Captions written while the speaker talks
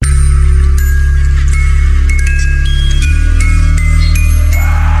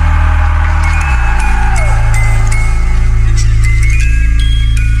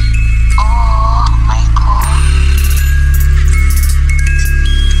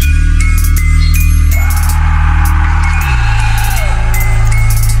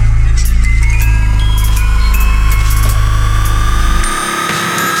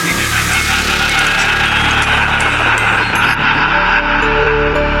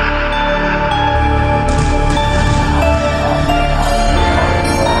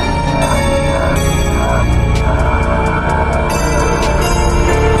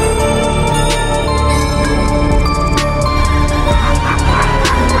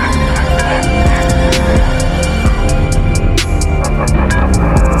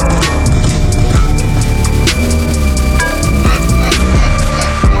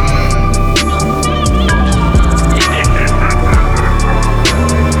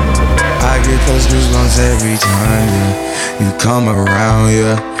those goosebumps every time, yeah. You come around,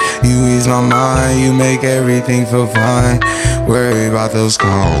 yeah. You ease my mind, you make everything feel fine. Worry about those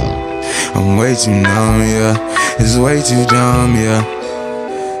calls. I'm way too numb, yeah. It's way too dumb, yeah.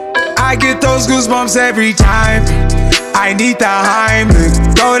 I get those goosebumps every time. I need the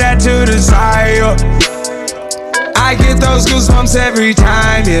Heimlich, throw that to the side, yeah. I get those goosebumps every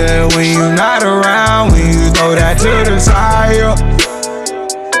time, yeah. When you're not around, when you throw that to the side, yeah.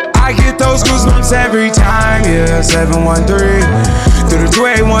 I get those goosebumps every time, yeah. 713 through the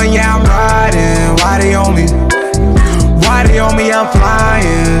 281, yeah, I'm riding. Why they on me? Why they on me? I'm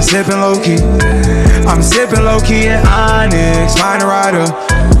flying, sipping low key. I'm sipping low key at Onyx, find a rider.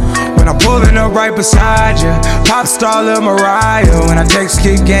 When I'm pulling up right beside you, pop star Lil Mariah. When I text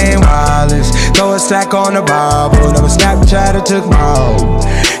kick game wireless, throw a stack on the Bible. Never Snapchat or took my own.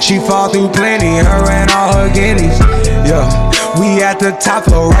 She fall through plenty, her and all her guineas. Yeah, we at the top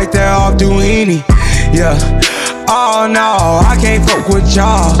floor, right there off Duini. Yeah, oh no, I can't fuck with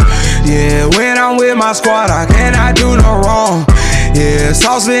y'all. Yeah, when I'm with my squad, I cannot do no wrong. Yeah,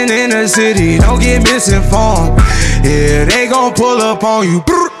 saucepan in the city, don't get misinformed. Yeah, they gon' pull up on you.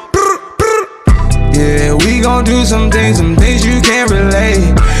 Yeah, we gon' do some things you can't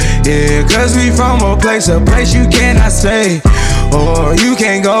relate. Yeah, cause we from a place you cannot stay. Or you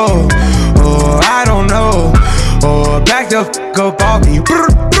can't go, or I don't know. Or back the fuck up off me.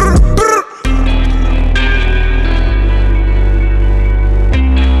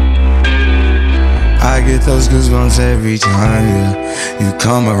 I get those goosebumps every time, yeah. You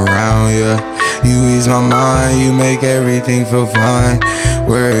come around, yeah. You ease my mind, you make everything feel fine.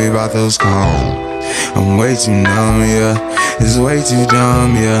 Worry about those calls. I'm way too numb, yeah. It's way too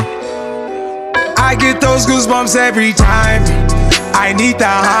dumb, yeah. I get those goosebumps every time. I need the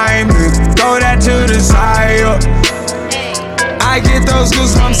Heimlich, throw that to the side, yeah. I get those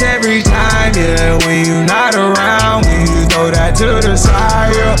goosebumps every time, yeah. When you're not around, when you throw that to the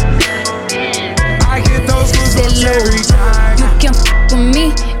side, yeah. I get those goosebumps every time. You can f with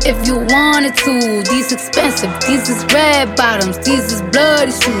me if you wanted to. These expensive, these is red bottoms, these is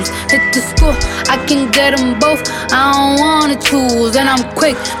bloody shoes. Hit the school, I can get them both, I don't wanna choose. And I'm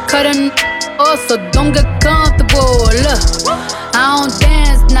quick, cutting off, so don't get comfortable. Look, I don't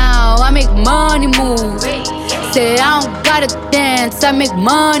dance now, I make money move. Say I don't gotta dance, I make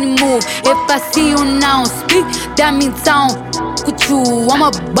money move. If I see you now speak, that means I don't f with you. I'm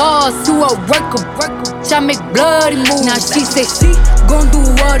a boss, you a worker, I make bloody moves. Now she say she gon' do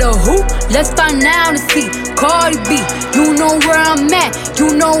what or who? Let's find out and see. Cardi B, you know where I'm at,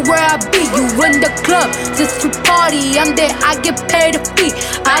 you know where I be. You in the club just to party, I'm there, I get paid a fee.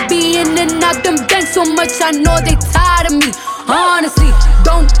 I be in and out them banks so much, I know they tired of me. Honestly,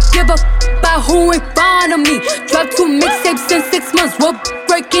 don't give a f about who in front of me. Dropped 2 mixtapes in 6 months, what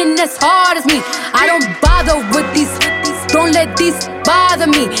breaking as hard as me? I don't bother with these, don't let these bother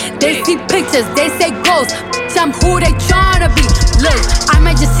me. They see pictures, they say ghosts, I'm who they tryna be. Look, I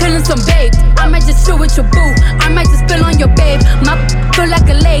might just chill in some babe, I might just chill with your boo, I might just spill on your babe. My feel like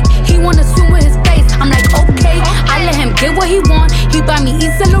a lake, he wanna swim with his face. I'm like, okay, I let him get what he want. He buy me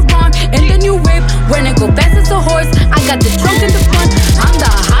East Saint Laurent and the new whip. When I go fast as a horse, I got the trunk in the front. I'm the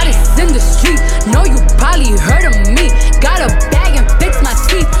hottest in the street, know you probably heard of me. Got a bag and fix my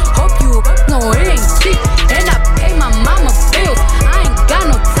teeth, hope you know it ain't cheap. And I pay my mama bills, I ain't got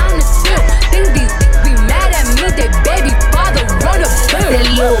no time to chill. Think these be mad at me, they baby father run a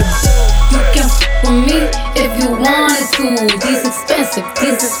bill. You can f with me if you wanted to. These expensive,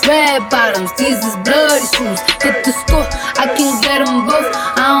 these is red bottoms, these is bloody shoes. Hit the store, I can get them both,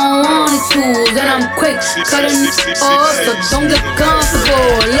 I don't wanna choose. And I'm quick, cutting off, so don't get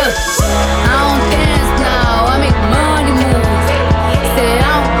comfortable. Look, I don't dance now, I make money move. Say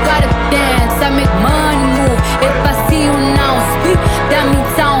I don't gotta dance, I make money move. If I see you now speak, that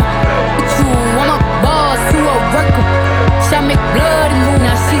means I don't with you. I'm a boss, you a worker, I make bloody move.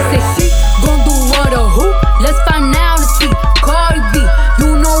 Now she say she gon' do what or who? Let's find out and see. Cardi B,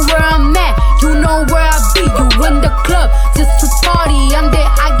 you know where I'm at, you know where I be. You in the club just to party, I'm there,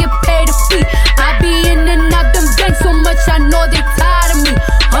 I get paid a fee. I be in and out them banks so much, I know they tired of me.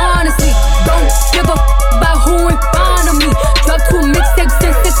 Honestly, don't give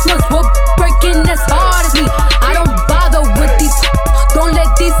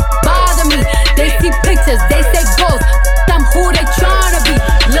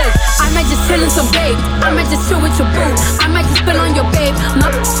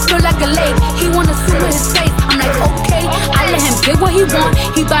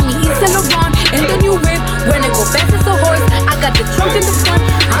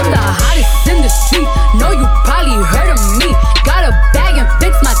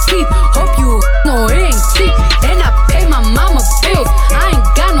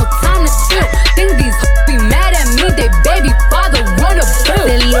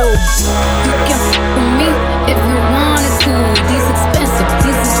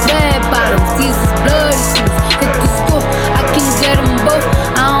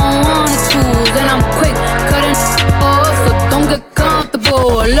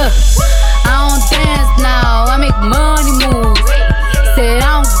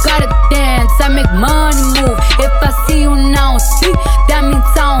make money move. If I see you now speak, that means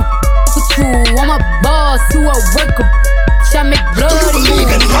I don't with you. I'm a boss, you a worker. I make bloody move. Do you believe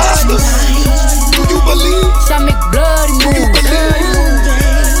in monsters? Do you believe? I make bloody move.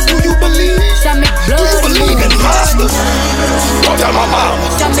 Do you believe? I make bloody move. Do you believe in monsters? Don't tell my mom.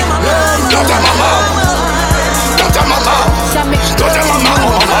 I make bloody move. Don't tell my mom. Don't tell my mom. Don't tell my mom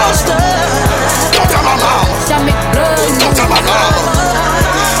I'm a monster. Don't tell my mom. I make bloody move. Don't tell my mom.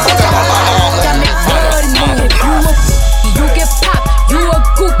 Don't tell my mom. I make bloody move. You get popped. You a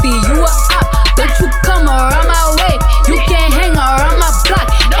goofy. You a op. Don't you come around my way. You can't hang around my block.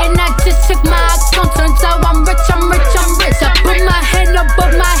 And I just check my account. Turns out I'm rich, I'm rich, I'm rich. I put my hand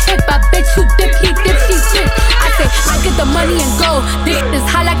above my hip. I bet you dip, he dip, she dip. I say, I get the money and go. This is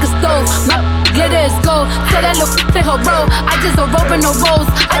hot like a stove. My glitter is gold. So that look fit her roll. I just a rope and no rolls.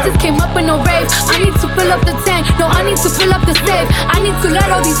 I just came up in no rave. I need to fill up the tank. No, I need to fill up the safe. I need to let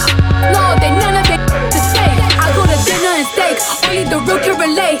all these know they none of it to say. I go to dinner and steak. Only the real can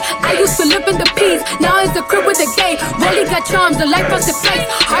relate. I used to live in the peace. Now it's a crib with a gay. Rolly got charms, the life of the face.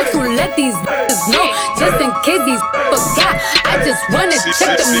 Hard to let these know. Just in case these forgot. I just wanna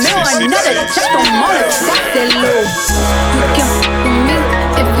check the mail. Another check on all the shots that low. You can with me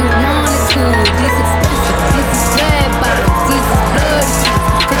if you wanted to. These expensive, these is red bottoms, these is bloody shoes.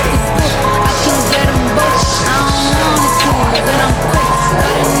 This is good, I can get them both. I don't wanna choose, and I'm quick.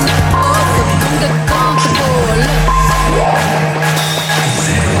 But enough to come get comfortable. Look.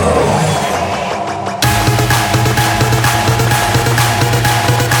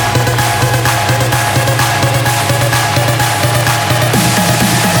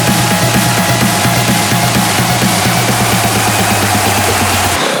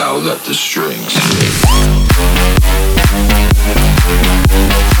 Let the strings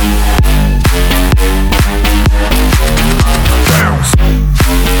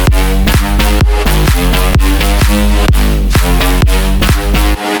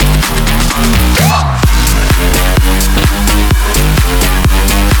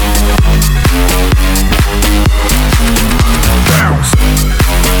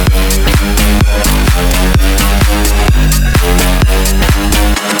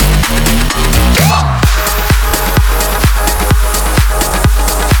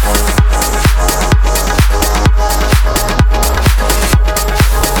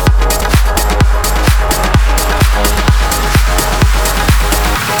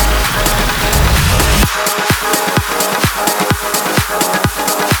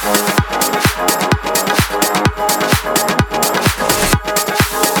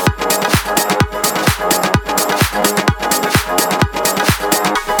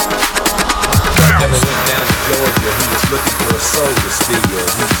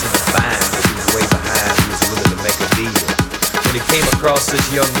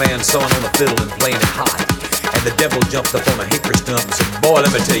sawing on the fiddle and playing it hot. And the devil jumped up on a hickory stump and said, boy,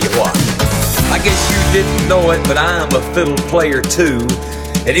 let me tell you what. I guess you didn't know it, but I'm a fiddle player too.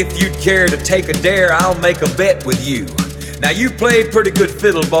 And if you'd care to take a dare, I'll make a bet with you. Now you played pretty good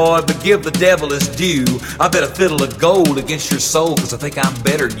fiddle, boy, but give the devil his due. I bet a fiddle of gold against your soul, cause I think I'm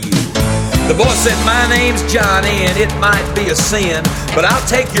better than you. The boy said, my name's Johnny, and it might be a sin, but I'll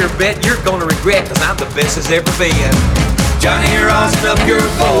take your bet you're gonna regret, cause I'm the best as ever been. Johnny, rosin up your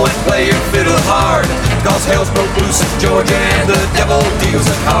bow and play your fiddle hard, cause hell's broke loose in Georgia and the devil deals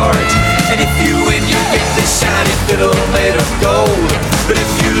in cards. And if you win, you get this shiny fiddle made of gold, but if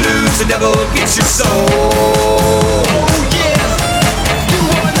you lose, the devil gets your soul. Oh yeah, you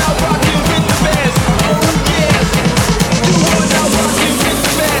are now rocking with the best. Oh yeah, you are now rocking with the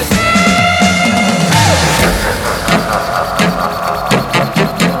best.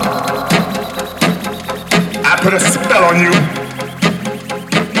 I put a spell on you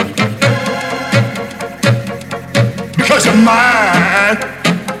because you're mine.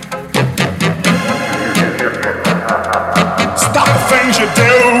 Stop the things you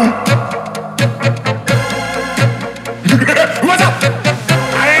do. What's up?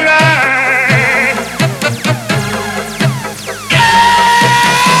 I ain't lying.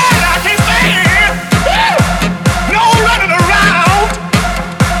 Yeah, I can't stand. No running around.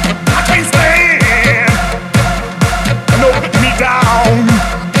 I can't stand. No put me down.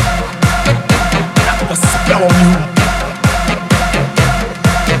 I put a spell on you.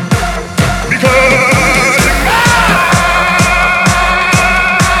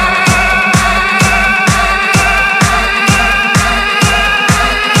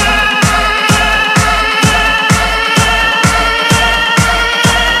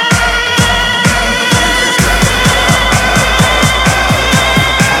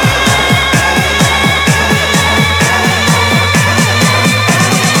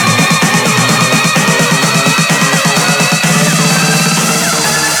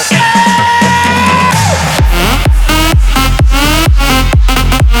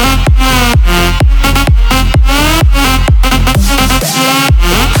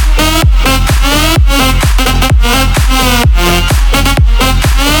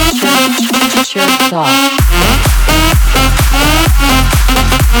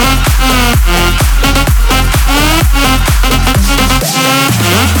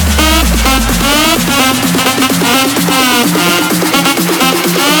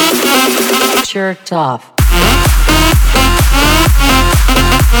 shirt off.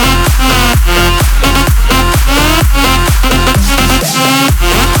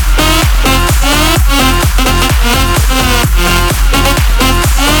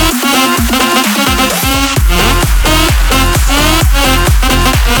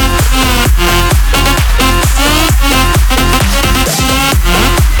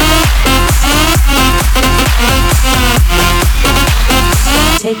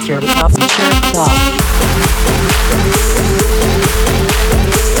 Take your shirt off.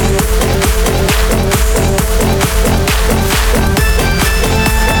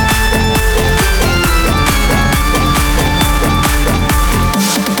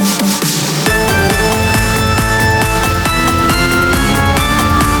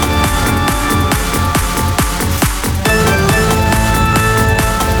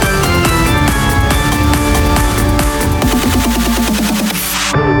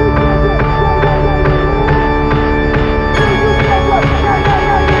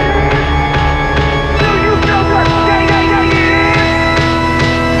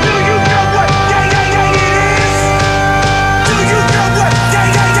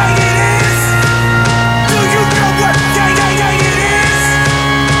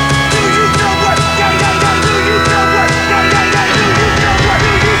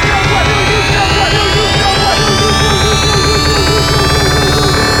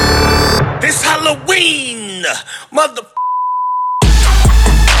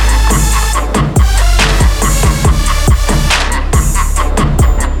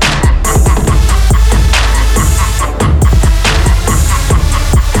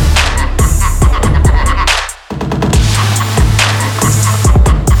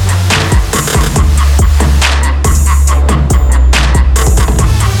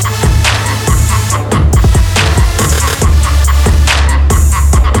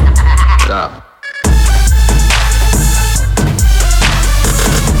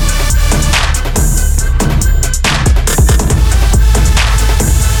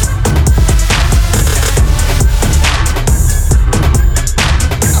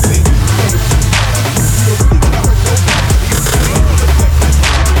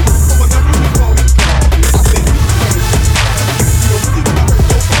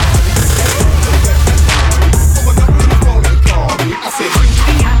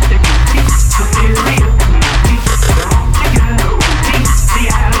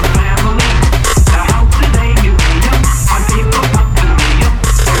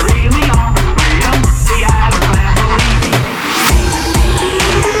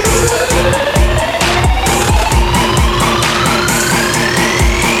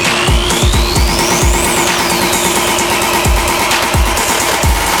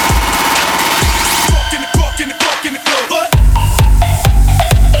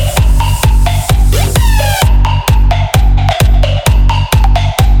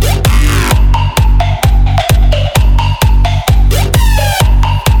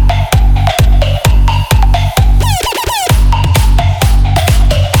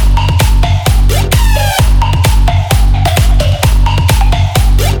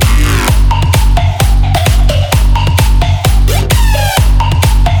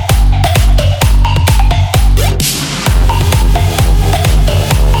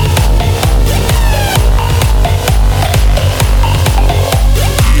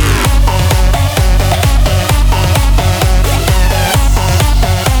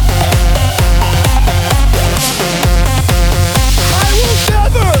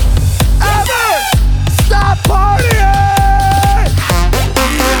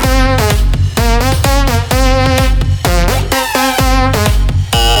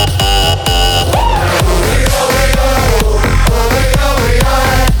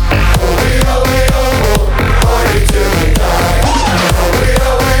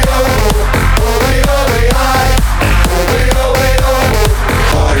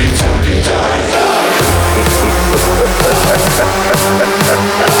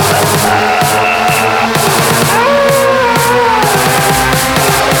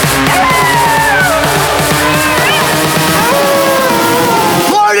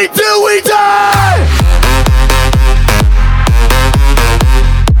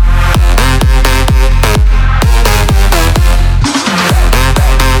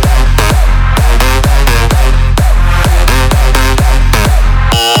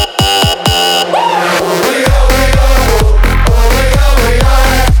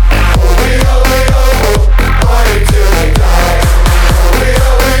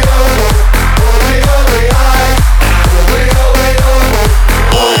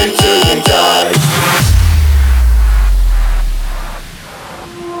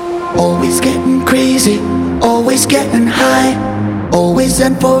 getting high, always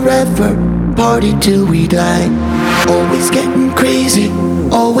and forever, party till we die. Always getting crazy,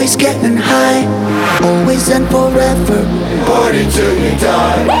 always getting high, always and forever, party till we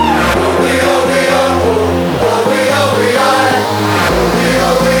die. We are, we are, we are, we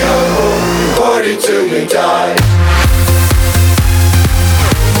are, we are, party till we die.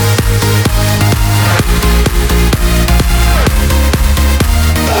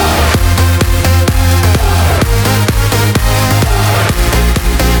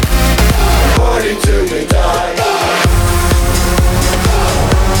 Till we die.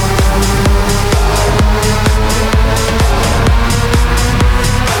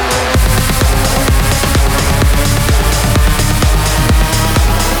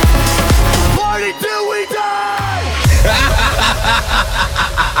 Party till we die.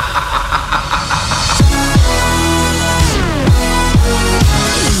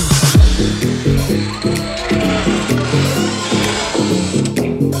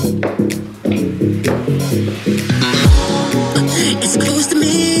 It's close to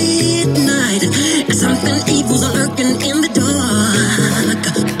midnight, and something evil's lurking in the dark.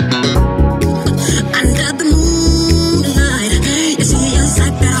 Under the moonlight, you see a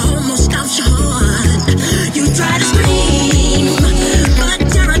sight that almost stops your heart. You try to scream, but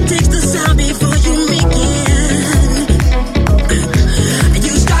terror takes the sound before you make it.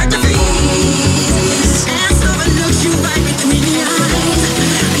 You start to freeze, and someone looks you right between the eyes.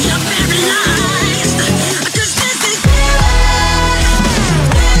 You're paralyzed, 'cause this is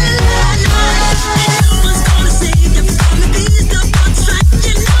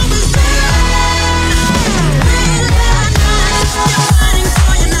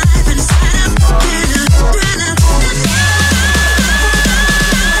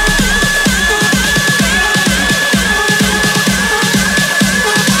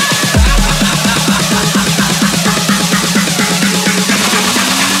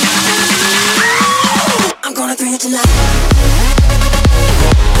I'm gonna throw you tonight.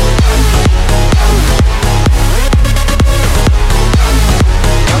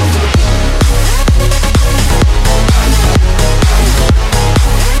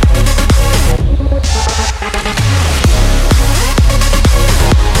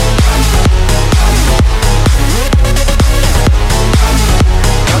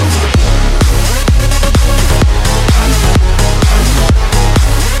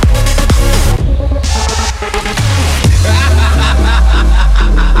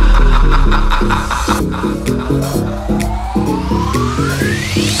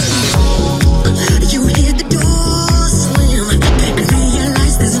 You hear the door slam and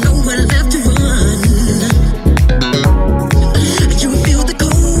realize there's nowhere left to run. You feel the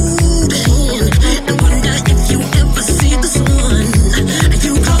cold hand and wonder if you ever see the sun.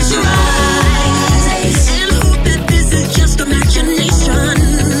 You close your eyes and hope that this is just imagination.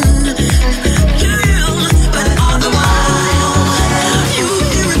 Girl, but all the while you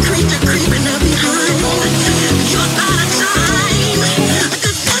hear a creature creeping up behind. You're out of time,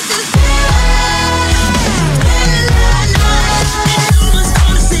 'cause this is no one's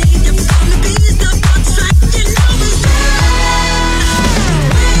gonna save you from the beast of what's striking over you.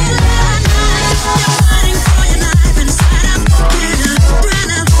 You're fighting for your life inside a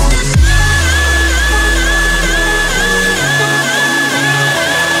thriller.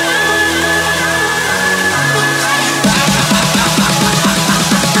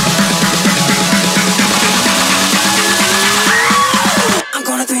 I'm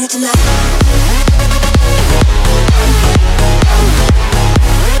gonna throw you tonight.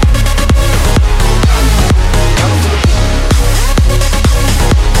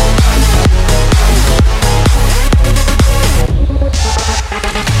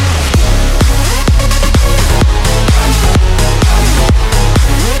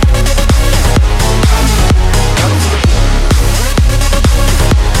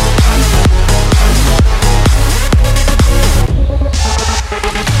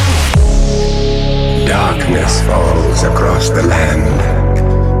 Darkness falls across the land.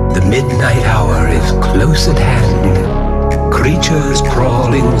 The midnight hour is close at hand. Creatures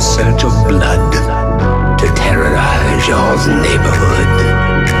crawl in search of blood to terrorize your neighborhood.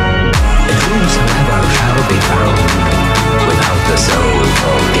 And whosoever shall be found without the soul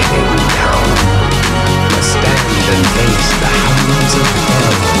for getting down must stand and face the hounds of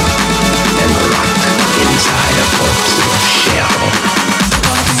hell and rot inside a corpse's shell.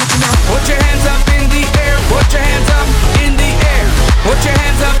 Put your hands up in the air, put your hands up in the air. Put your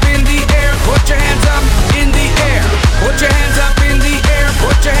hands up in the air, put your hands up in the air. Put your hands up in the air,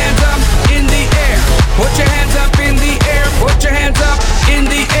 put your hands up in the air. Put your hands up in the air, put your hands up in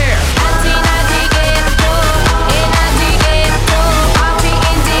the air. Latina, Getto,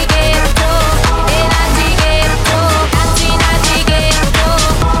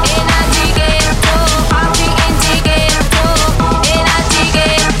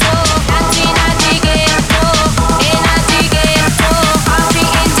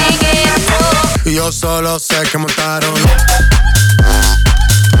 Yo solo sé que montaron.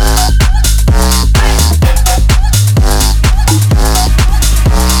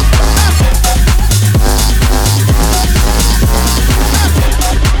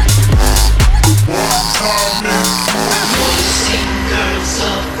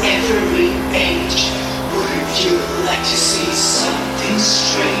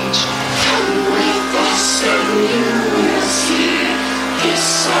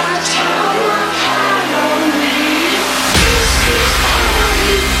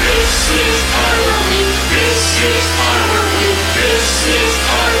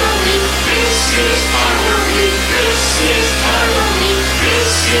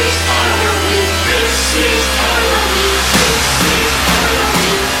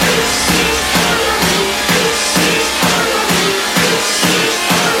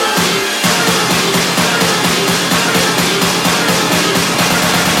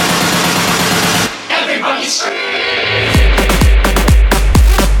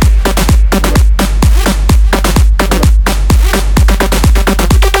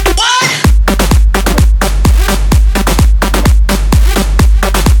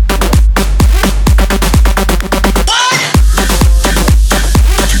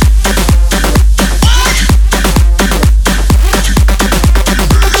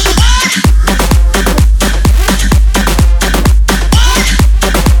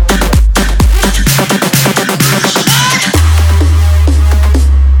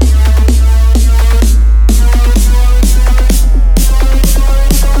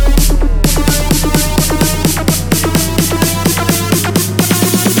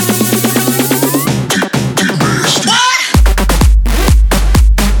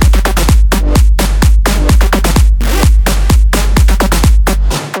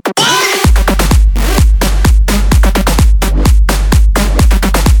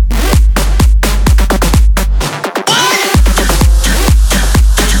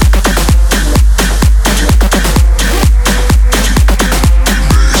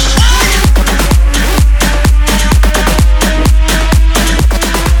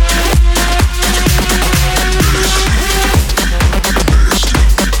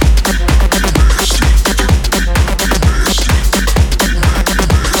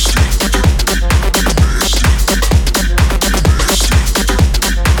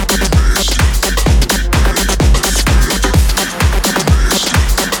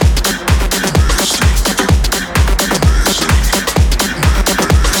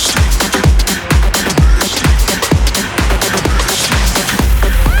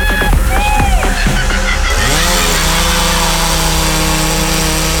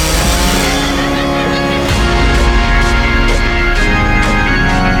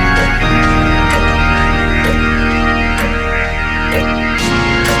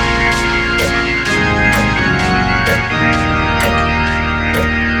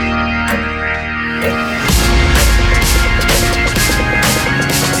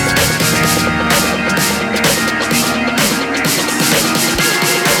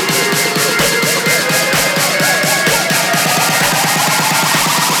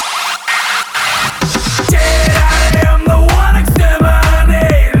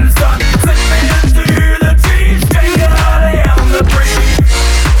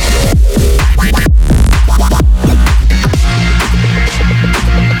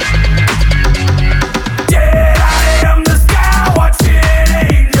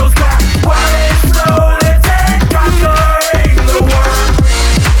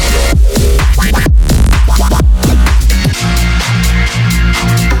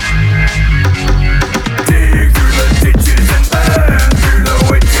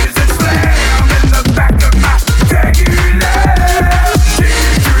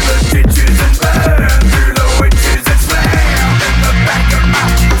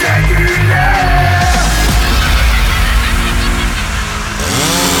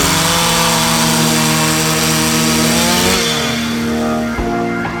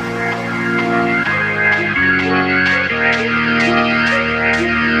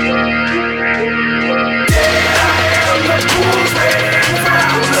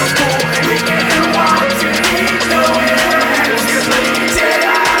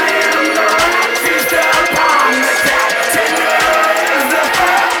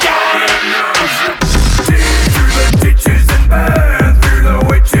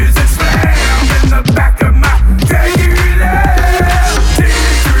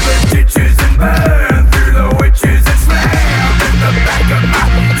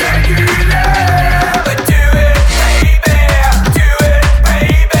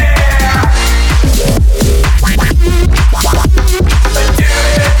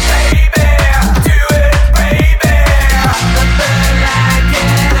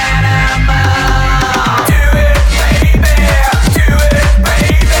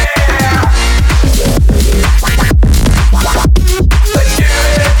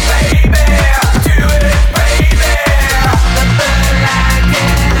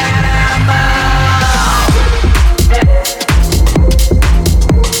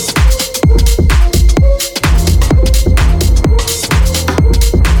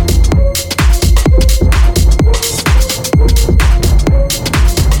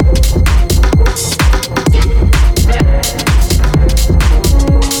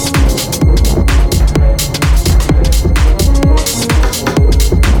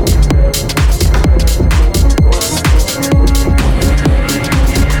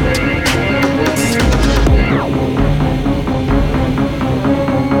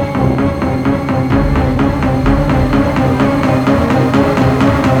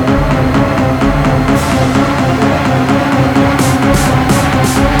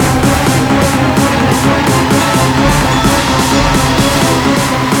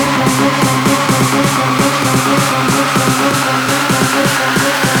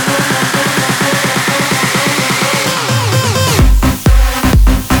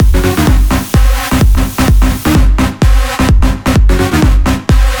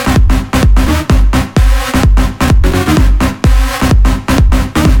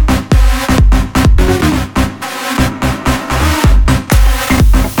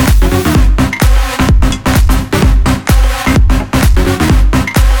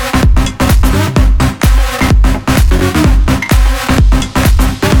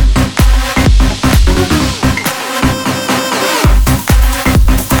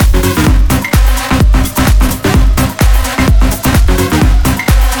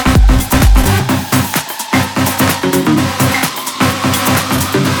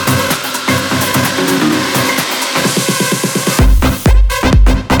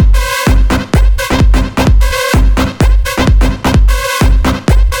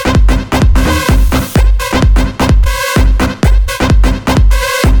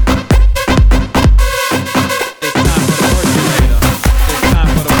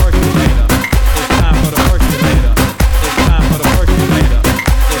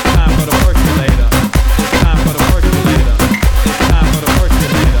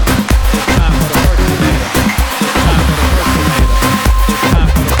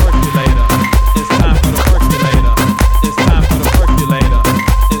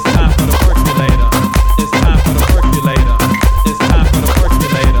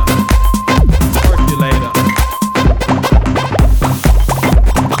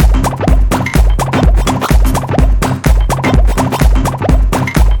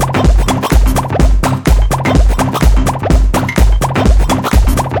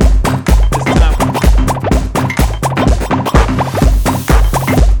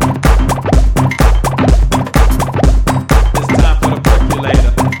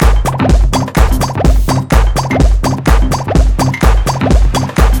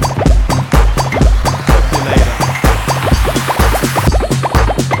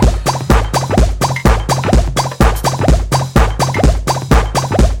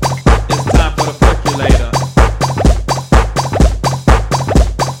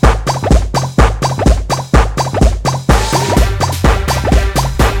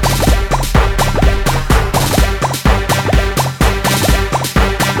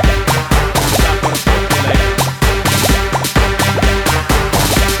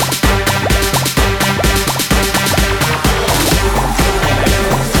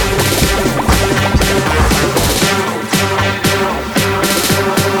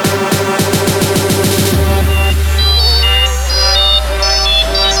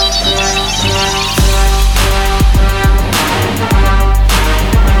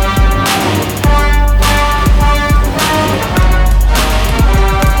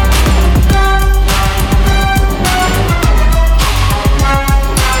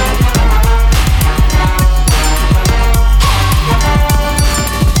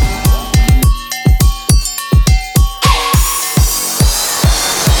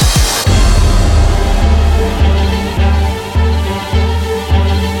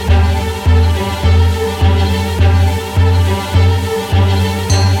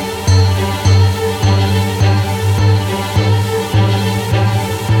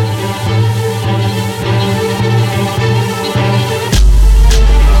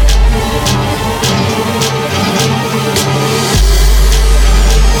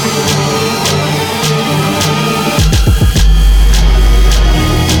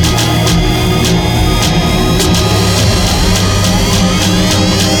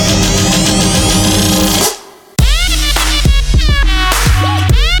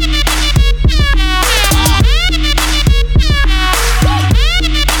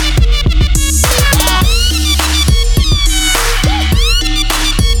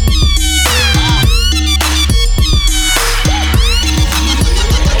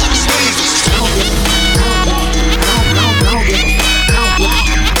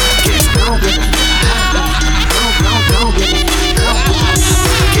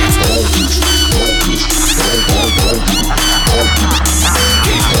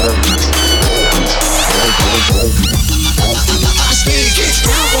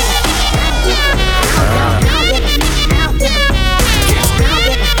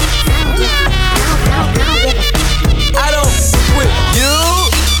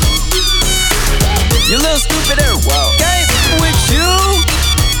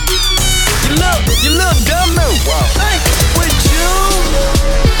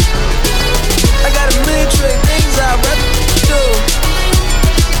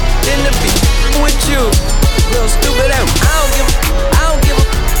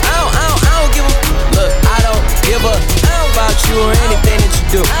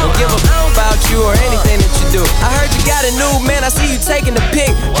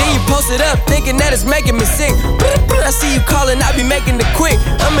 post it up, thinking that it's making me sick. I see you calling, I be making it quick.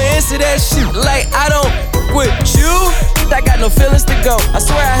 I'ma answer that shit like I don't with you. I got no feelings to go. I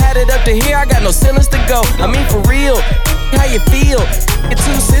swear I had it up to here, I got no ceilings to go. I mean for real, how you feel? Get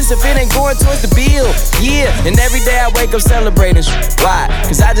 2 cents if it ain't going towards the bill. Yeah, and every day I wake up celebrating. Why?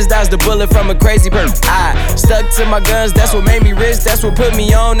 Cause I just dodged a bullet from a crazy person. I stuck to my guns, that's what made me rich. That's what put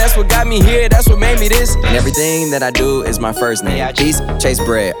me on, that's what got me here. That's what made me this. And everything that I do is my first name. Peace, chase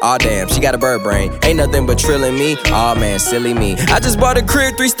bread, aw damn, she got a bird brain. Ain't nothing but trilling me, aw man, silly me. I just bought a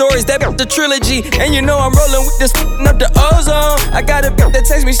crib, 3 stories, that the trilogy. And you know I'm rolling with this up the ozone. I got a that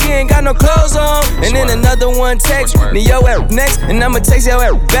text me, she ain't got no clothes on. And then another one text me, yo next, and I'ma text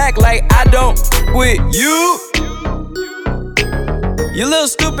your back like I don't with you. You little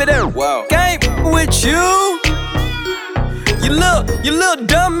stupid ass, wow. Ain't with you. You little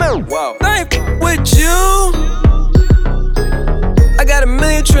dumb ass, wow. Ain't with you. I got a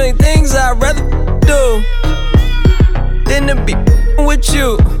million trillion things I'd rather do than to be with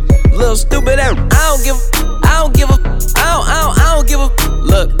you. Little stupid ass. I don't give a.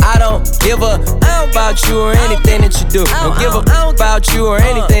 Look, I don't give a about you or anything that you do. Don't give a about you or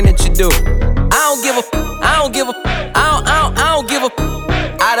anything that you do. I don't give a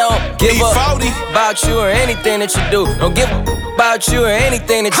about you or anything that you do. Don't give a about you or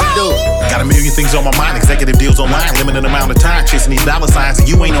anything that you do. Got a million things on my mind, executive deals online, limited amount of time, chasing these dollar signs, and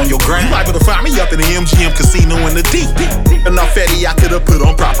you ain't on your grind. You liable to find me up in the MGM casino in the deep. Enough fatty I could've put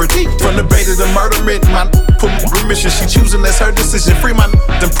on property. From the bait to the murder myth, my put permission, she choosing, that's her decision. Free my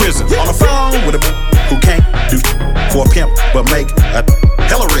in prison. On the phone with a who can't do for a pimp, but make a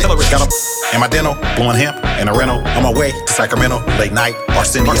hella rich. Got a in my dental, blowing hemp in a rental. On my way to Sacramento, late night,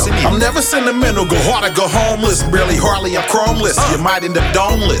 Arsenio. I'm never sentimental, go hard or go homeless. Barely, hardly, I'm chromeless. You might end up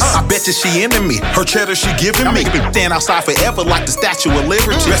domeless. I bet you she into me, her cheddar she giving me. Stand outside forever like the Statue of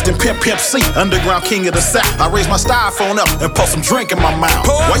Liberty. Rest in Pimp C, underground king of the South. I raise my styrofoam up and pour some drink in my mouth.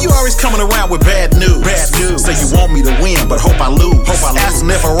 Why you always coming around with bad news? Say you want me to win, but hope I lose. Asking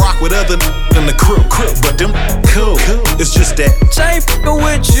if I rock with other than the crew. But them cool. It's just that ain't fucking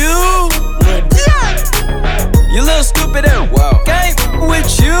with you. You little stupid ass. Wow. Ain't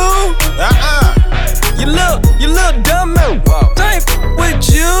with you. You little dumb ass. Wow. Ain't with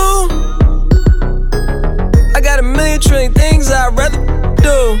you. I got a million trillion things I'd rather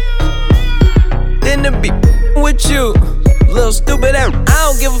do than to be with you. Little stupid ass. I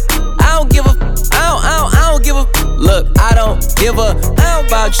don't give a. Look, I don't give a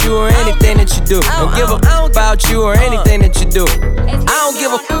about you or anything that you do. Don't give a about you or anything that you do. I don't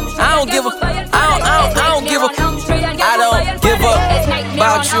give a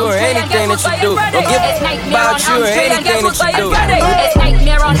about you or anything that you do. Don't give a about you or anything that you do. It's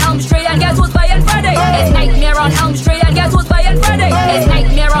Nightmare on Elm Street and guess who's playing Friday? It's Nightmare on Elm Street and guess who's playing Friday? It's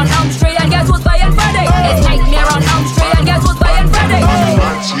Nightmare on Elm Street and guess who's playing Friday? It's Nightmare on Elm Street and guess who's playing Friday?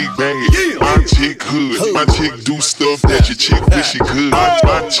 My chick bad, my chick hood, my chick do stuff that your chick wish she could.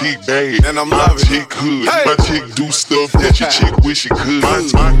 My chick bad, and I'm my chick hood, my chick do stuff that your chick wish she could.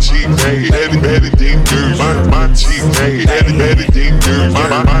 My chick bad, better than girls. My chick bad, better than girls.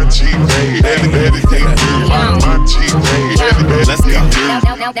 My chick bad, better than girls. My chick bad, better than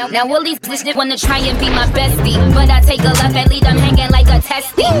girls. Now all these bitches wanna try and be my bestie, but I take a left and leave them hanging like a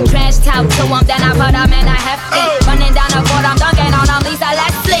testy. Trash talk to them, then I put them in a hefty. Running down the court, I'm dunking on them, Lisa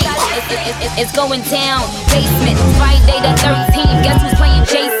Leslie. It's going down, basement. Friday the 13th, guess who's playing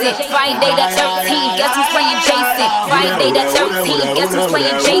Jason? Friday the 13th, guess who's playing Jason? Friday the 13th, guess who's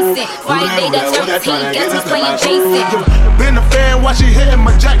playing Jason? Friday the 13th, guess who's playing Jason? Been a fan while she hitting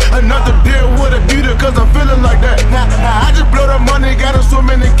my jack. Another deal with a beater, cause I'm feeling like that. Now I just blow the money, gotta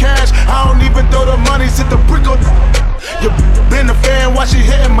swimming in cash. I don't even throw the money, sit the brick on. You been a fan while she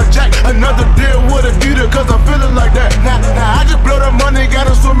hitting my jack. Another deal with a beater, cause I'm feeling like that. Now I just blow the money,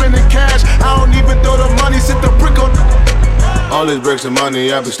 gotta swimming in cash. I don't even throw the money, sit the brick on. All these bricks of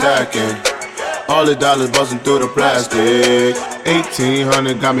money I be stacking. All the dollars busting through the plastic.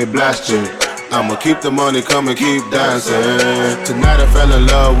 1800 got me blasted. I'ma keep the money, come and keep dancing. Tonight I fell in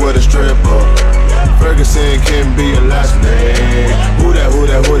love with a stripper. Ferguson can be your last name. Who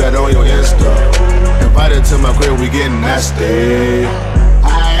that on your Insta? Invited to my crib, we getting nasty.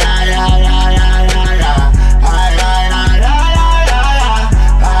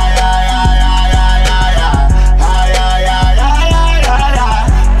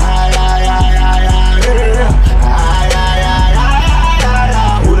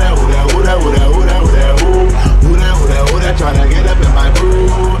 Tryna get up in my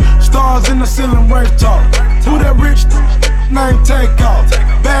groove. Stars in the ceiling, work talk. Who that rich name take off?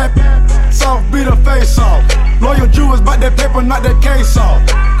 Bad soft, beat her face off. Loyal Jew is bout that paper, not that case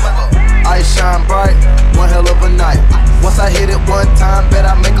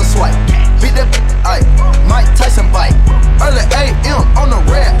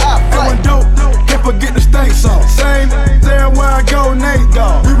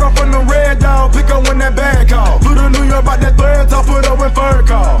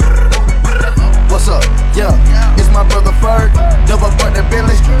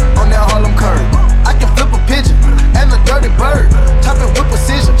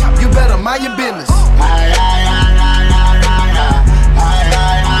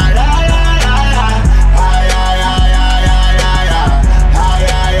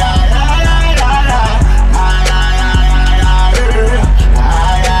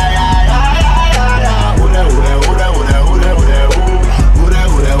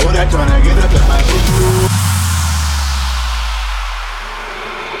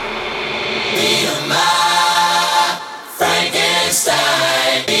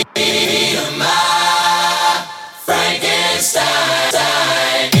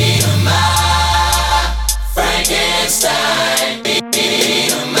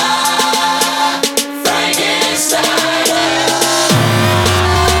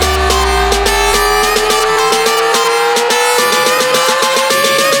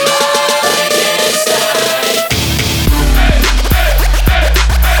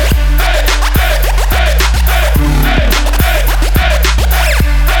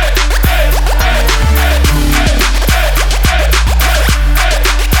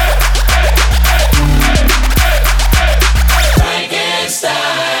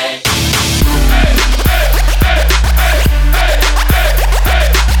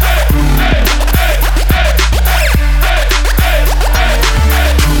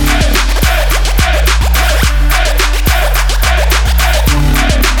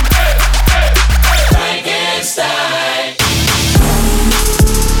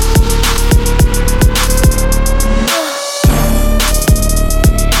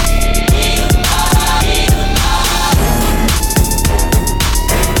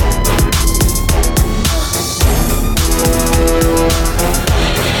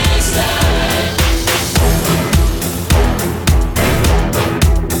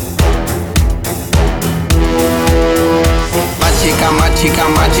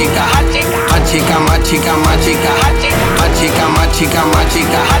chica, my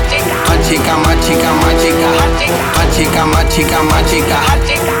chica, hot chica, my chica, my chica, hot chica, my chica, my chica, hot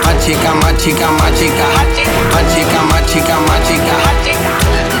chica, my chica, my chica, hot chica, my chica, my chica.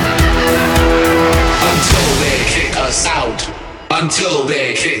 Until they kick us out. Until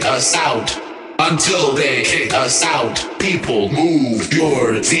they kick us out. Until they kick us out. People move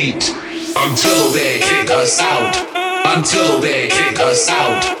your feet. Until they kick us out. Until they kick us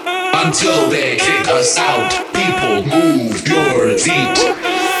out. Until they kick us out. People move your feet.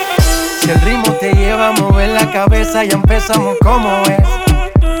 Si el ritmo te lleva a mover la cabeza, ya empezamos como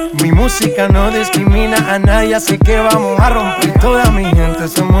es. Mi música no discrimina a nadie, así que vamos a romper. Toda mi gente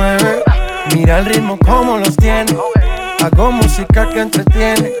se mueve. Mira el ritmo como los tiene. Hago música que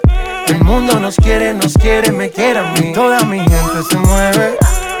entretiene. El mundo nos quiere, me quiere a mí. Toda mi gente se mueve.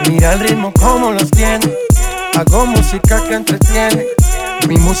 Mira el ritmo como los tiene. Hago música que entretiene.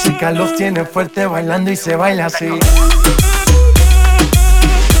 Mi música los tiene fuerte bailando y se baila así.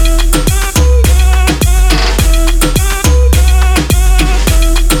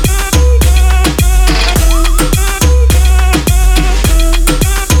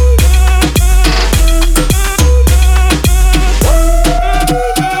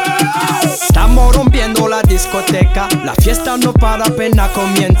 Discoteca, la fiesta no para apenas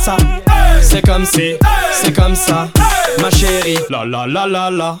comienza. C'est comme si, c'est comme ça, ma chérie. La la la la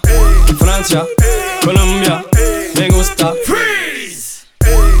la. Francia, Colombia, me gusta. Freeze.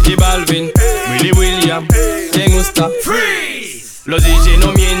 J Balvin, Willy William, me gusta. Freeze. Los DJ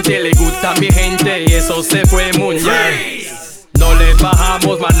no mienten, le gusta mi gente y eso se fue muy bien. No le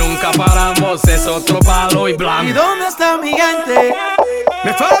bajamos, mas nunca paramos, es otro palo y blanco. ¿Y dónde está mi gente?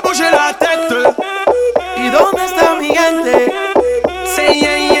 Me fue a bouger la tête. ¿Y dónde está mi gente? Sí,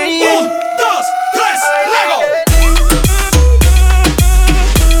 yeah, yeah, yeah. 1, 2, 3, luego.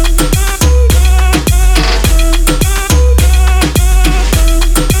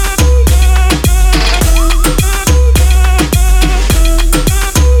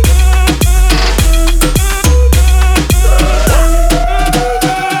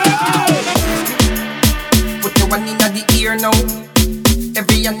 Put your one in the ear now.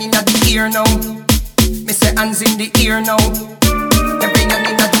 Every one in the ear now. Hands in the ear now. Every hand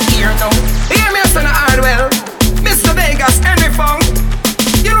in the ear now. Hear me, son of Hardwell. Mr. Vegas, Henry Funk.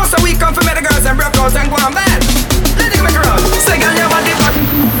 You know, so we come for the girls and broke out and go on bad. Let it make a run. Say, girl, you want the fuck.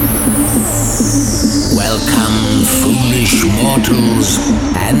 Welcome, foolish mortals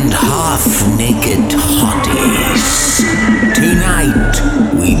and half-naked hotties. Tonight,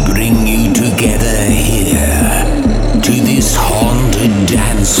 we bring you together here to this haunted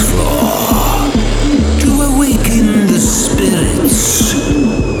dance floor. Awaken the spirits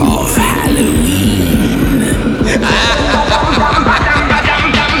of Halloween.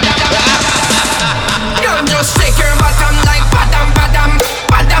 You just shake your bottom like badam, badam,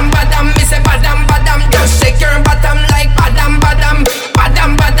 badam, badam. Me say badam, badam. Just shake your bottom like badam, badam,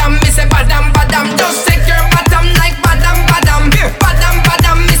 badam, badam. Me say badam, badam. Just shake your bottom like badam, badam, badam,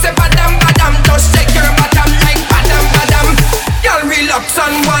 badam. Me say badam, badam. Just shake your bottom like badam, badam. Y'all relax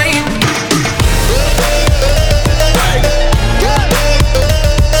and wine.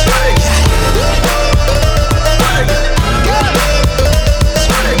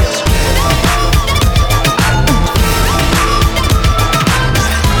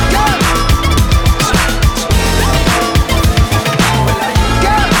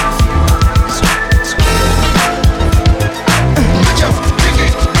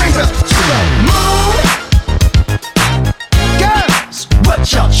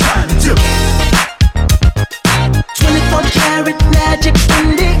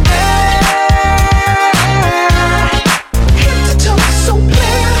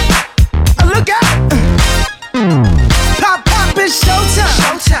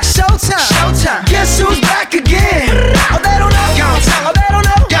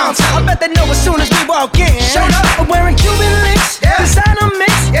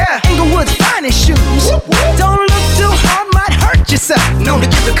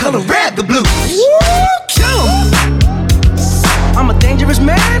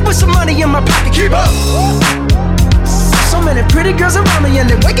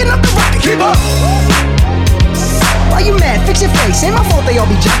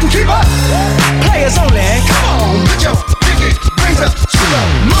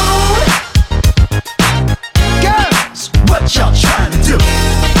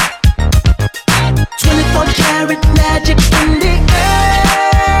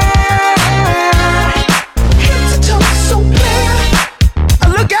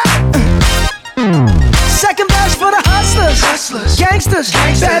 Gangsters,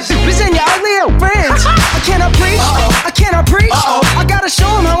 bad bitches and your ugly old friends. I cannot preach, I cannot preach.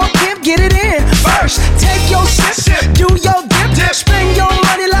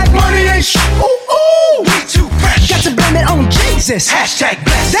 narcissist. Hashtag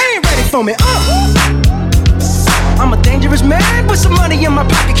blessed. They ain't ready for me. I'm a dangerous man with some money in my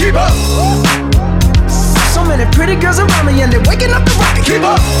pocket. Keep up. So many pretty girls around me and they're waking up the rocket. Keep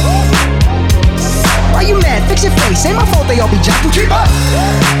up. Why you mad? Fix your face. Ain't my fault they all be jocking. Keep up.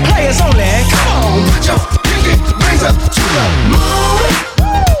 Players only. Come on, put your pinky rings up to the moon.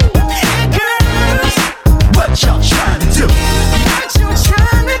 Hey girls, what y'all trying to do? What you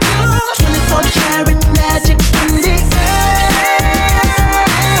trying to do? 24 karat magic in the air.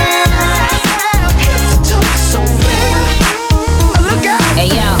 It's so real. Look out. Hey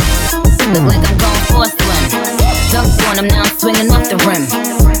yo, look like I'm going for a swim. Dunked on him, now I'm swinging off the rim.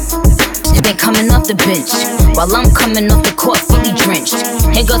 They coming off the bench while I'm coming off the court fully drenched.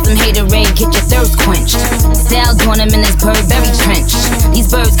 Here goes some haterade, get your thirst quenched. Styles on him in this Burberry trench. These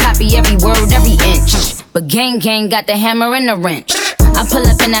birds copy every word, every inch. But gang got the hammer and the wrench. I pull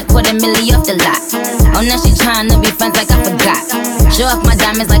up in that $250,000 off the lot. Oh, now she tryna be friends like I forgot. Show off my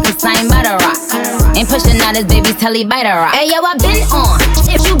diamonds like I'm signed by the rock. Ain't pushing out his baby's telly by the rock. Hey yo, I been on,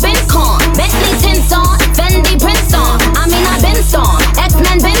 if you been con, Bentley tints on, Fendi prints on. I mean I been storm,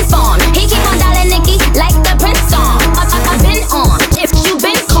 X-Men been formed. He keep on dialing Nicky like the Prince song. I been on, if you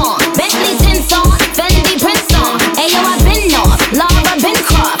been con, Bentley tints on, Fendi prints on. Hey yo, I been on, Laura been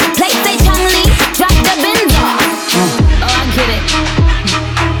crossed. Play say Chung Lee, drop the bins off. Oh, I get it.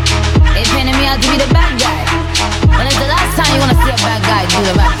 They painted me out to be the bad guy. When it's the last time you wanna see a bad guy do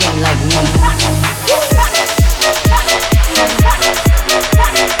the rap game like me?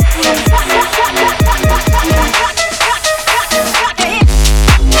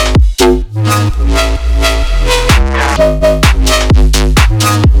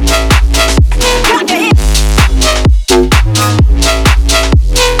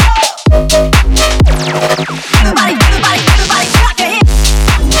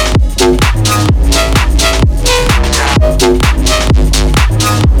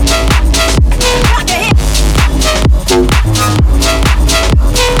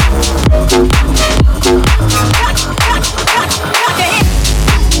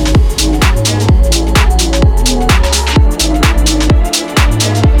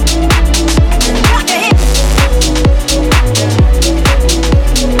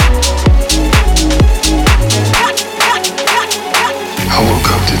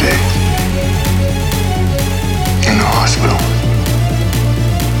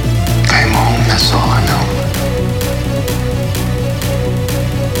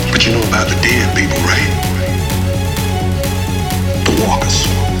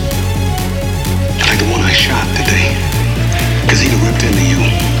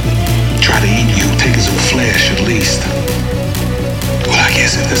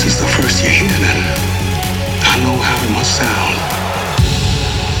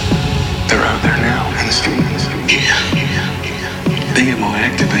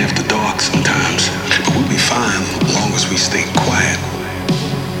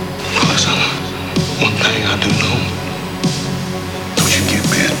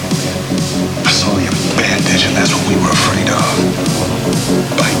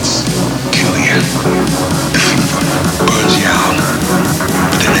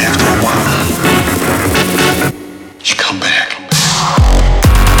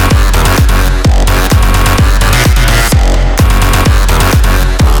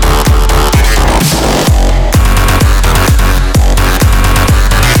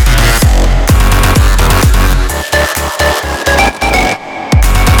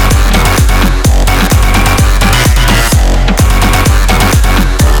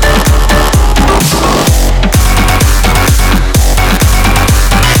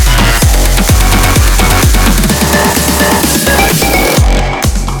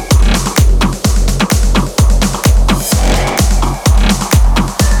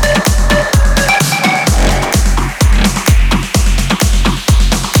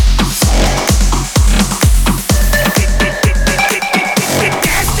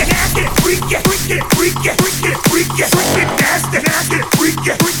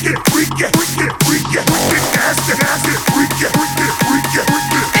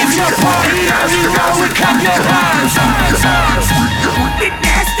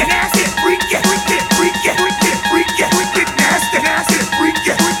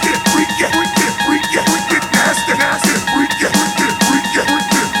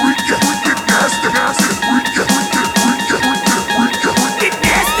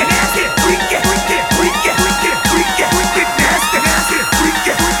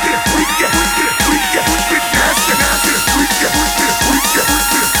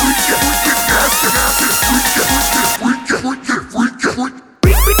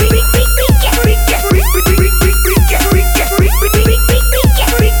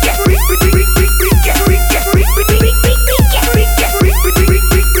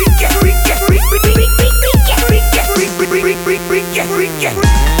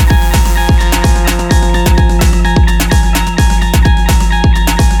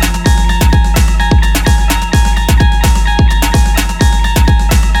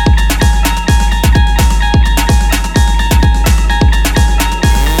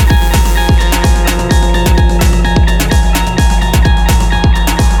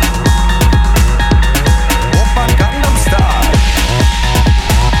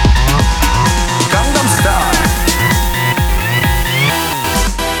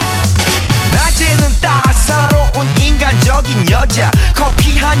 여자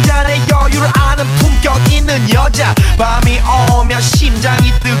커피 한 잔에 여유를 아는 품격 있는 여자 밤이 오면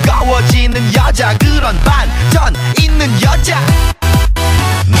심장이 뜨거워지는 여자 그런 반전 있는 여자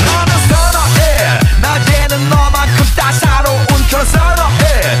너는 선어해 낮에는 너만큼 따사로운 그런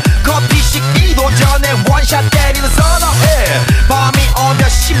선어해 커피 식기도 전에 원샷 때리는 선어해 밤이 오면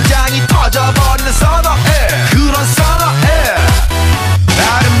심장이 터져버리는 선어해 그런 선어해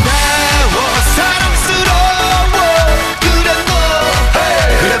아름다워 사랑스러워 그래 너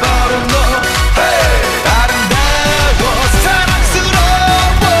그래 바로 너 아름다워 사랑스러워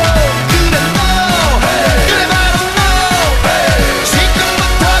그래 너 그래 바로 너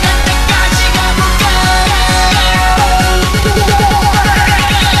지금부터 갈 때까지 가볼까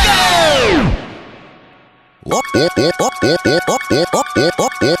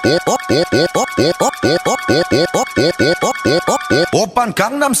오빤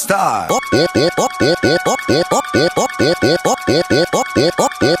강남 스타일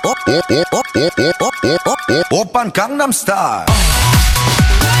오빤 강남 스타일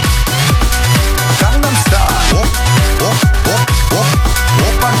강남 스타일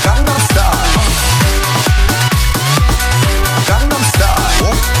오빤 강남 스타일 강남 스타일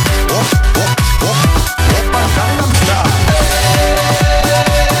오빤 강남 스타일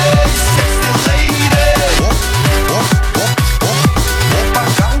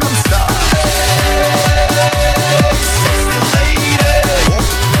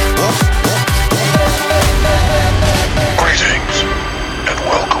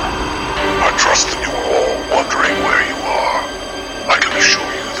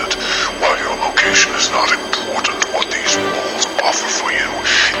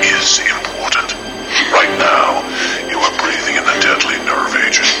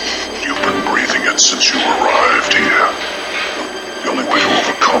since you arrived here. The only way to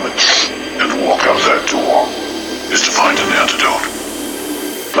overcome it and walk out that door is to find an antidote.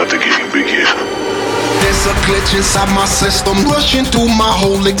 Let the game begin. There's a glitch inside my system, rushing through my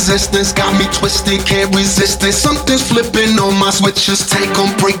whole existence. Got me twisted, can't resist it. Something's flipping on my switches. Take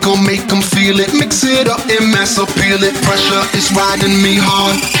 'em, break 'em, make 'em feel it. Mix it up and mass appeal it. Pressure is riding me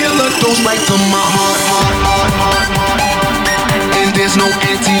hard. Killer goes right to my heart. And there's no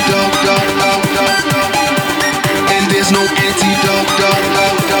antidote. And there's no antidote.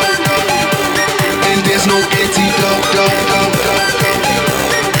 And there's no antidote.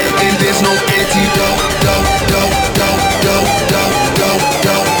 And there's no antidote.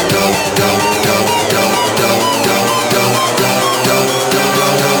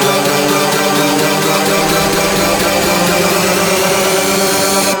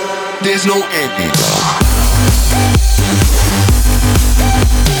 There's no antidote.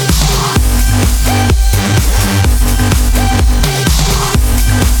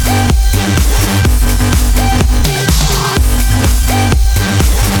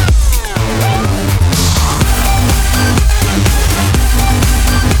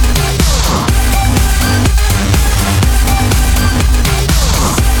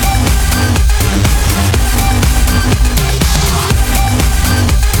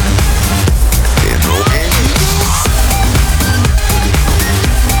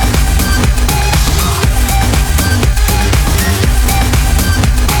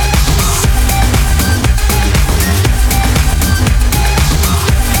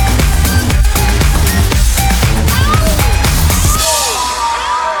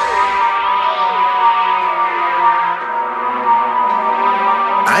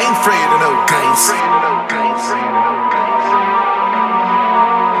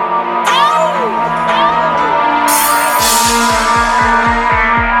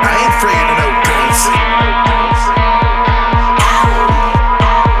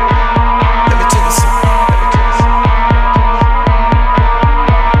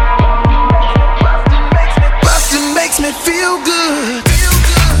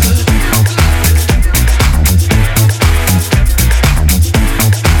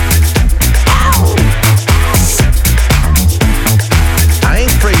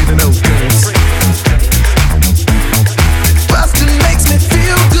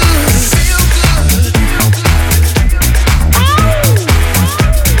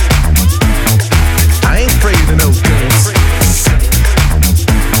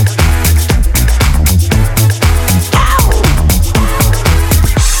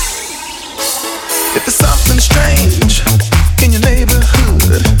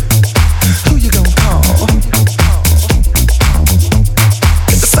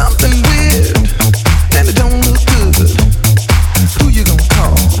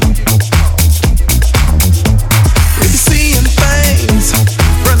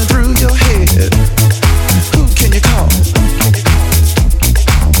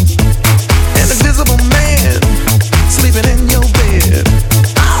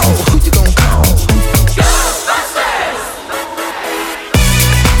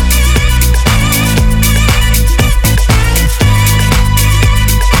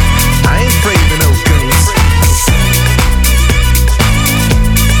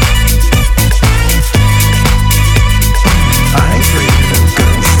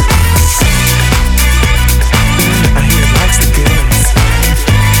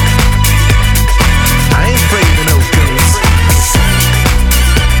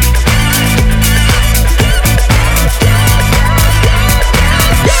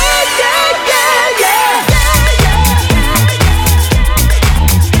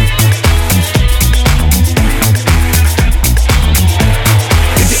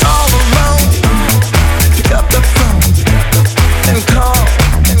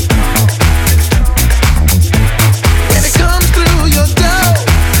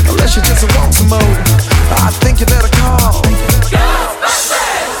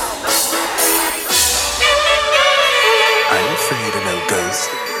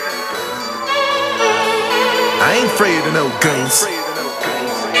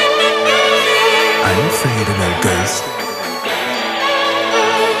 ghosts.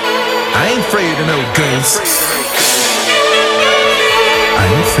 I ain't afraid of no ghosts. I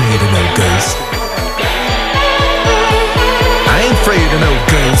ain't afraid of no ghosts. I ain't afraid of no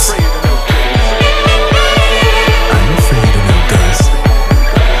ghosts. I ain't afraid of no ghosts.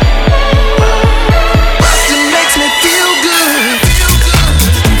 Bustin' makes me feel good.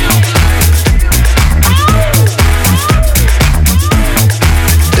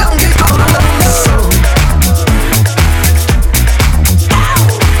 Don't get caught on the soul.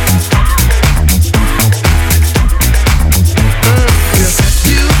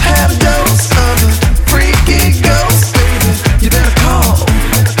 You have a dose of a freaky ghost, baby. You better call.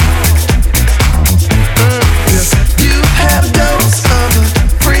 You have a dose of a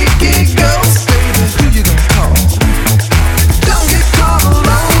freaky ghost, baby. Who you gonna call? Don't get caught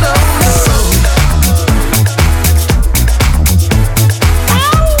alone, no, no.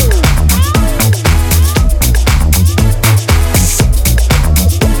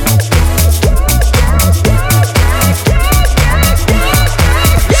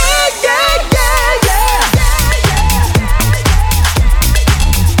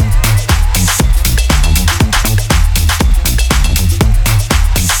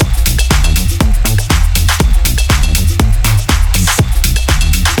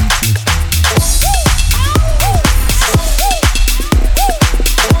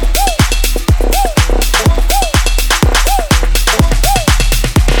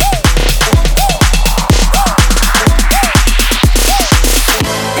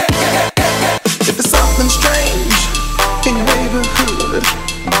 If it's something strange in your neighborhood,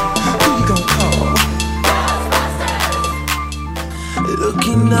 who you gonna call?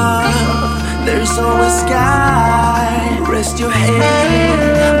 Looking up, there's always sky. Rest your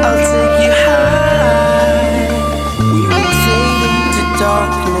head, I'll take you high. We will fade into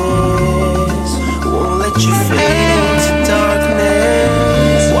darkness. Won't let you fade into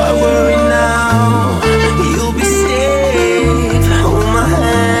darkness. Why worry now? You'll be safe. Hold my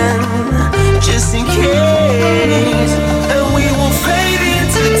hand, just in case. And we will fade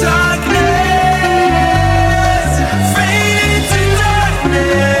into darkness. Fade into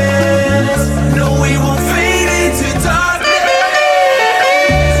darkness. No, we will fade into darkness.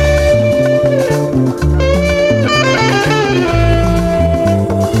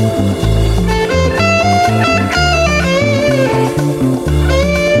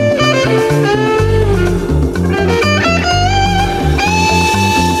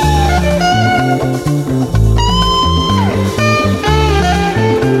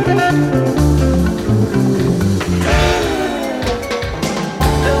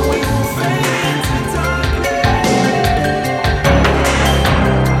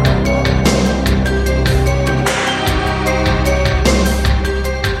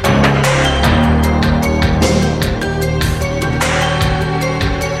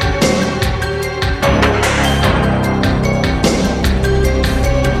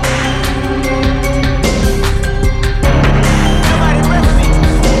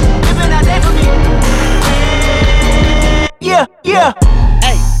 Yeah.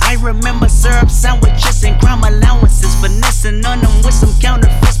 Hey, I remember syrup sandwiches and crime allowances, finessing on them with some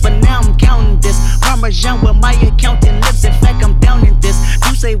counterfeits, but now I'm counting this Parmesan where my accountant lives. In fact, I'm down in this.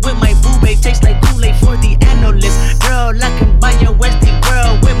 You say with my boo babe tastes like Kool-Aid for the analyst. Girl, I can buy your Westie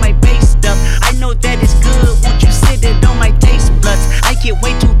world with my base stuff. I know that it's good. Won't you sit it on my taste buds? I get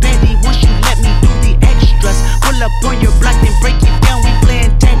way too petty once you let me do the extras. Pull up on your block and break it down. We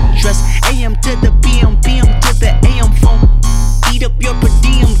playing Tetris. AM to the PM, PM to the AM phone. Eat up your per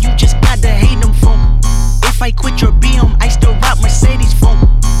diem, you just gotta hate them phone. If I quit your BM, I still rock Mercedes phone.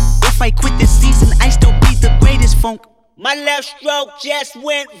 If I quit this season, I still be the greatest funk. My left stroke just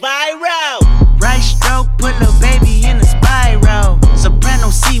went viral. Right stroke, put a baby in a spiral. Soprano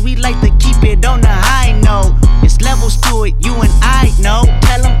C, we like to keep it on the high note. It's levels to it, you and I know.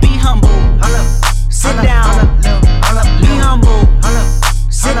 Tell them be humble. Sit down. Be humble.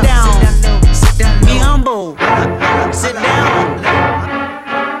 Sit down. Be humble. Sit down.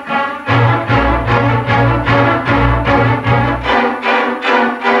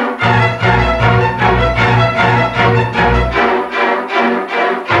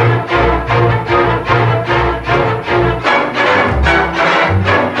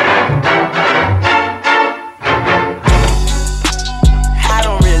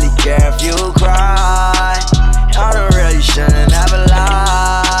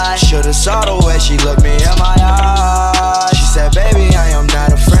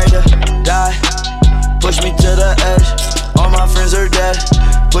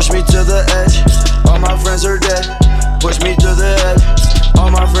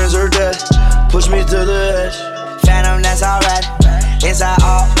 alright. Inside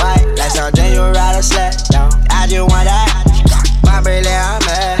all white, like something you ride a sled down. I just want that. My Briley, I'm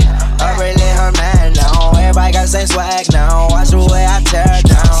mad. A Briley, her man now. Everybody got the same swag now. Watch the way I tear it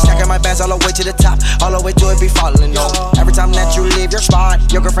down. Stacking my bands all the way to the top, all the way to it be falling, no. Every time that you leave your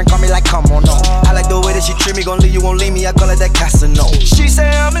spot, your girlfriend call me like, come on, no. I like the way that she treat me, gon' leave you, won't leave me. I call it that Casino. She say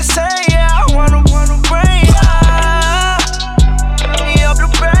I'm insane, yeah. I wanna bring ya. Me up the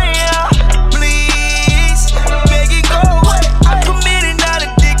brain, yeah. Please, make it go away. I'm committed, not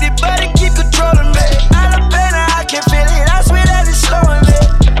addicted, but it keep controlling me. I love better, I can feel it. I swear that it's slowing me.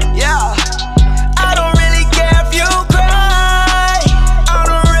 Yeah, I don't really care if you cry. I'm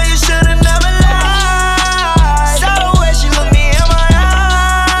the real, you should've never lied. Saw the way she looked me in my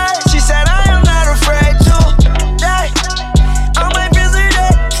eyes. She said I am not afraid to die. All my friends are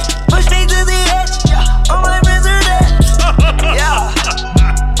dead, push me to the edge. Yeah, all my friends are dead. Yeah,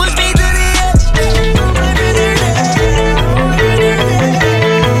 push me to the edge. All my friends are dead.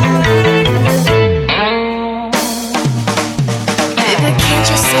 Baby, can't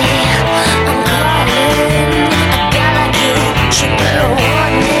you see I'm calling? A guy like you should get a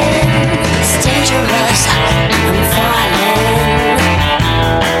warning. It's dangerous, I'm falling.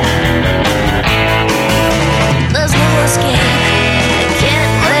 There's no escape, I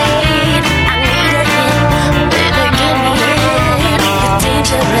can't wait. I need a hint, baby, give me it. You're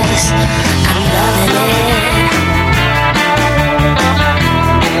dangerous, I'm loving it.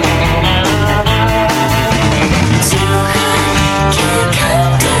 Too high, can't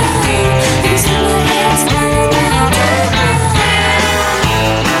come down until my head's falling out.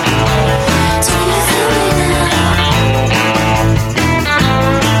 Do you feel me now?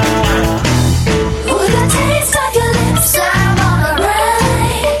 With the taste of your lips, I'm on a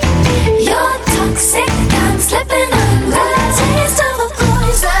ride. You're toxic, I'm slipping under. The taste of a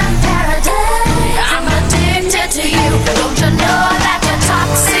poison paradise. I'm addicted to you. Don't you know that you're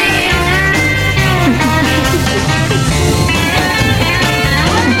toxic?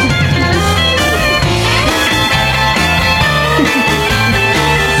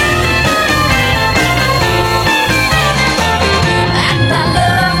 And I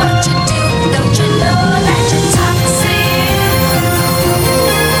love what you do. Don't you know that you're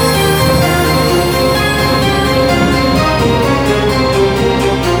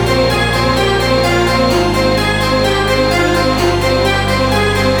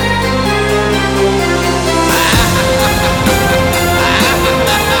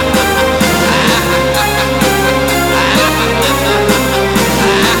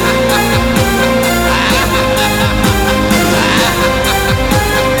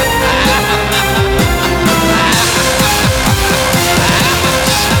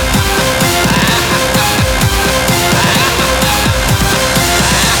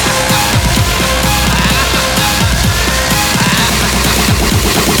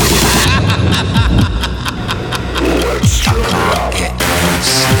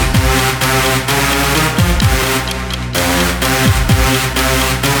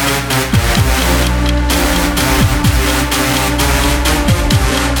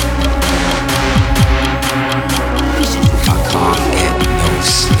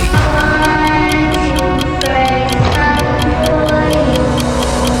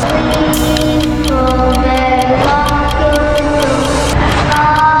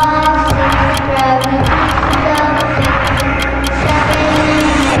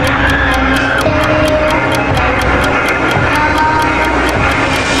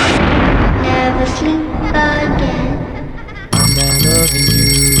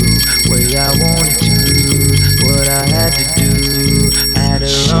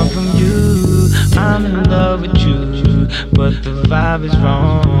but the vibe is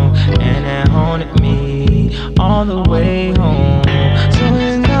wrong, and it haunted me all the way home. So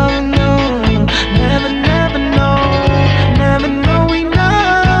you never know, never know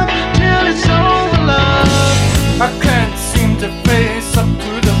enough till it's over, love. I can't seem to face up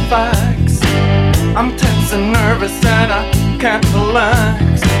to the facts. I'm tense and nervous and I can't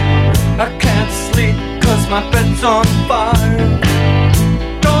relax. I can't sleep 'cause my bed's on fire.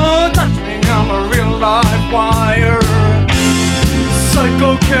 Don't touch me, I'm a real live wire.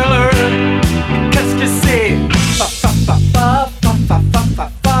 Psycho killer, qu'est-ce que c'est? Fa fa fa fa fa fa fa fa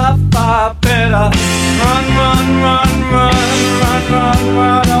fa fa. Better run, run, run, run, run, run,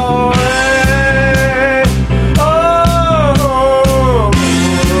 run away. Oh,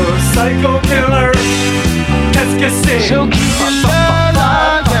 psycho killer, qu'est-ce que c'est? So keep your love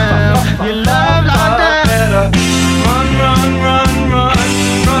locked down, your love locked down. Better run, run, run, run,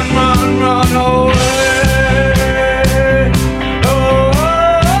 run, run, run away.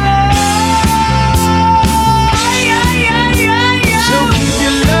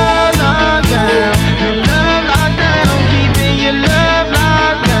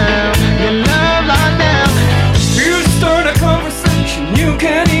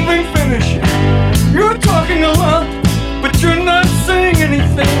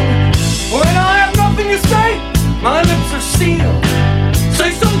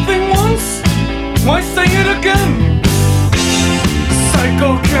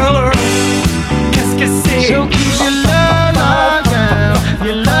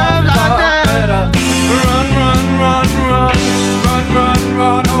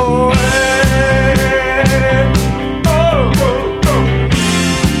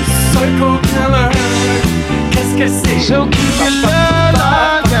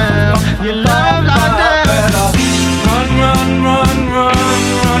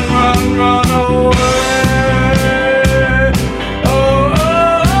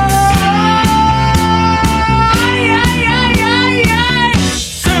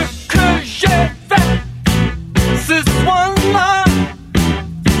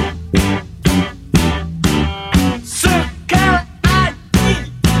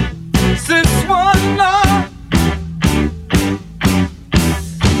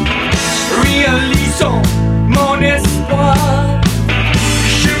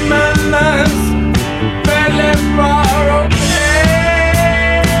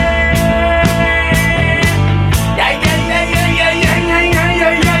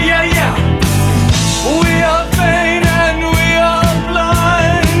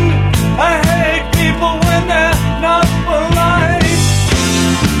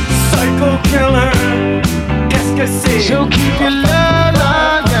 So keep your